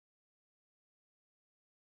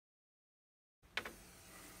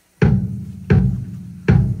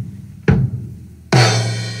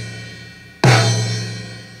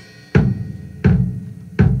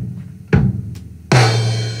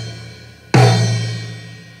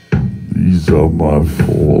These are my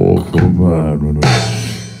four commandments.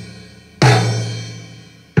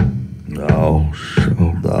 Thou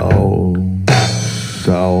shalt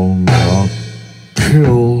not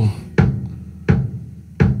kill.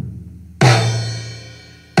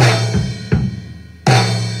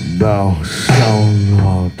 Thou shalt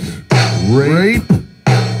not rape.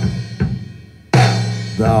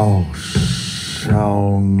 Thou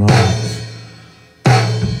shalt not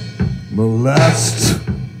molest.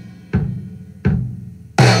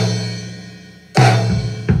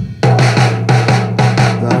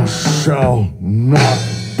 Thou shalt not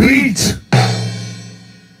beat.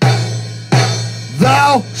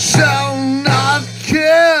 Thou shalt not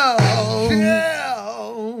kill.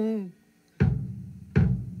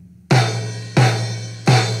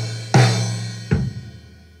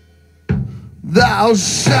 Thou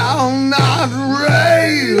shalt not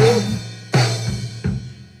rape.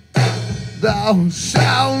 Thou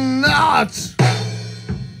shalt not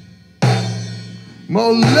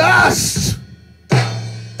molest.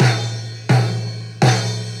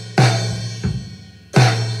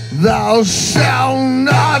 Thou shalt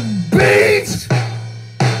not beat.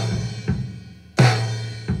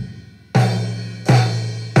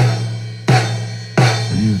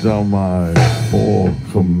 These are my four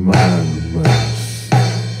commandments.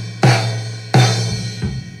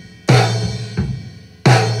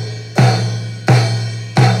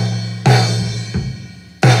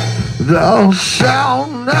 Thou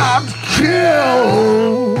shalt not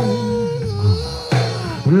kill.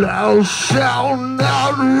 Thou shalt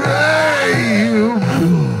not rape.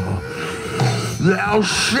 Thou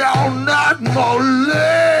shalt not molest.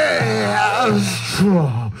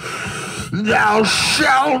 Thou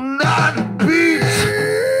shalt not beat.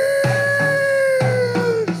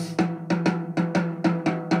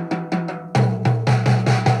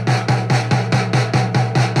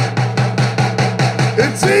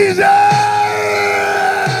 It's easy!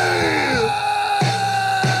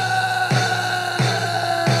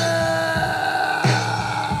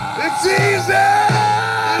 It's easy!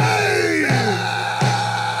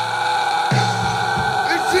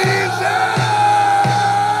 It's easy!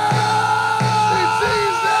 It's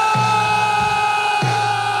easy!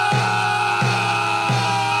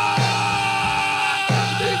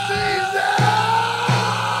 It's easy!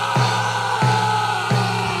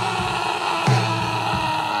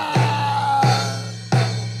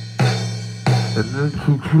 And in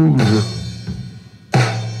conclusion,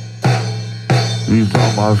 these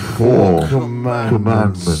are my four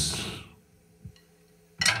commandments.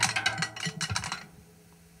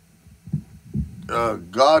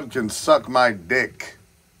 God can suck my dick.